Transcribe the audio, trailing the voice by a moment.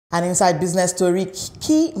An inside business story,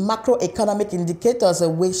 key macroeconomic indicators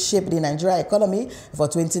will shape the Nigerian economy for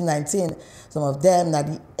 2019. Some of them are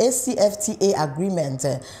the ACFTA Agreement,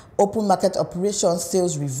 Open Market Operations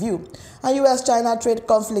Sales Review, and U.S.-China trade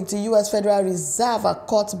conflict, the U.S. Federal Reserve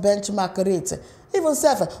cut benchmark rate. Even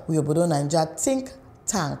self, we obodo Nigeria think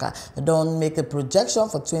tank don't make a projection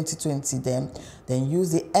for 2020 then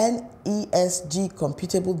use the NESG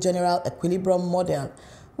computable general equilibrium model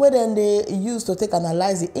where then they use to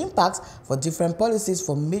analyze the impacts for different policies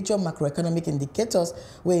for major macroeconomic indicators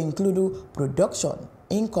wey include production,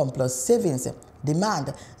 income plus savings,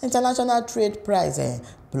 demand, international trade price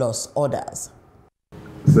plus others.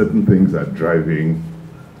 Certain things are driving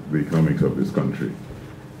the economics of this country,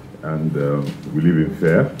 and we live in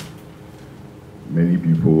fear. Many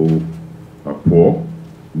people are poor.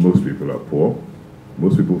 Most people are poor.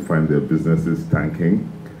 Most people find their businesses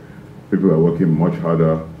tanking. People are working much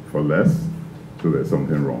harder for less, so there's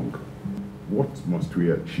something wrong. What must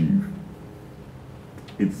we achieve?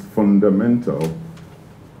 It's fundamental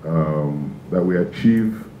that we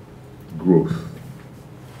achieve growth,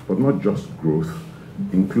 but not just growth,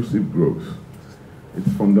 inclusive growth.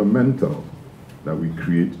 It's fundamental that we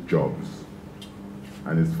create jobs,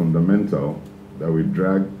 and it's fundamental that we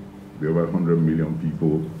drag the over 100 million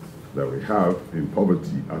people that we have in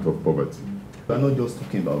poverty out of poverty. We're not just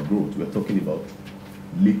talking about growth, we're talking about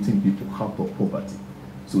lifting people out of poverty.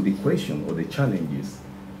 So the question or the challenge is,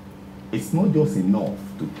 it's not just enough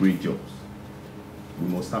to create jobs. We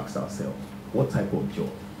must ask ourselves, what type of job?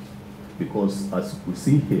 Because as we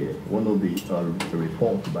see here, one of the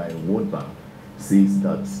reports by World Bank says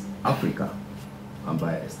that Africa, and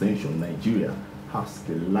by extension Nigeria, has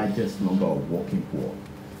the largest number of working poor.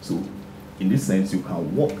 So in this sense, you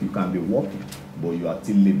can work, you can be working, but you are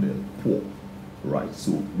still labeled poor. Right,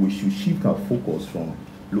 so we should shift our focus from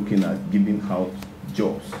looking at giving out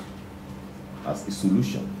jobs as a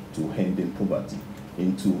solution to ending poverty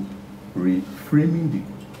into reframing the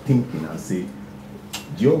thinking and say,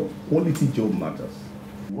 quality job matters.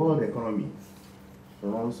 World economy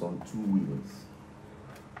runs on two wheels.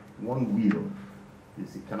 One wheel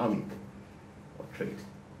is economic or trade.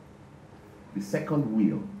 The second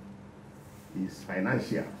wheel is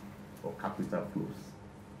financial or capital flows.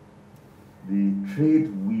 The trade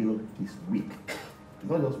wheel is weak. It's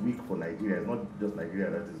not just weak for Nigeria, it's not just Nigeria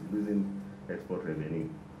that is losing export revenue.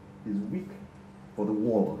 It's weak for the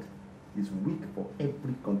world. It's weak for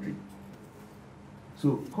every country.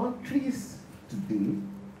 So countries today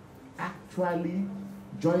actually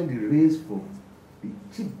join the race for the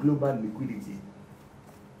cheap global liquidity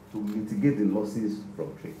to mitigate the losses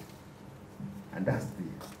from trade. And that's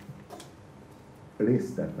the race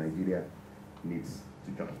that Nigeria needs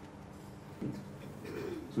to join.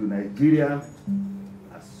 So Nigeria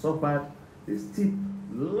has suffered a steep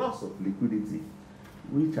loss of liquidity,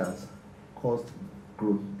 which has caused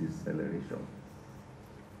growth deceleration.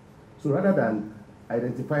 So rather than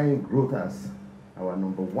identifying growth as our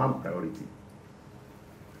number one priority,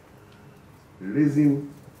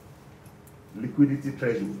 raising liquidity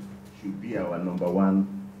threshold should be our number one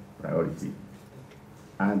priority.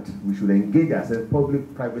 And we should engage ourselves,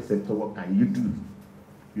 public, private sector, what can you do,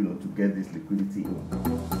 to get this liquidity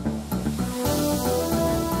in?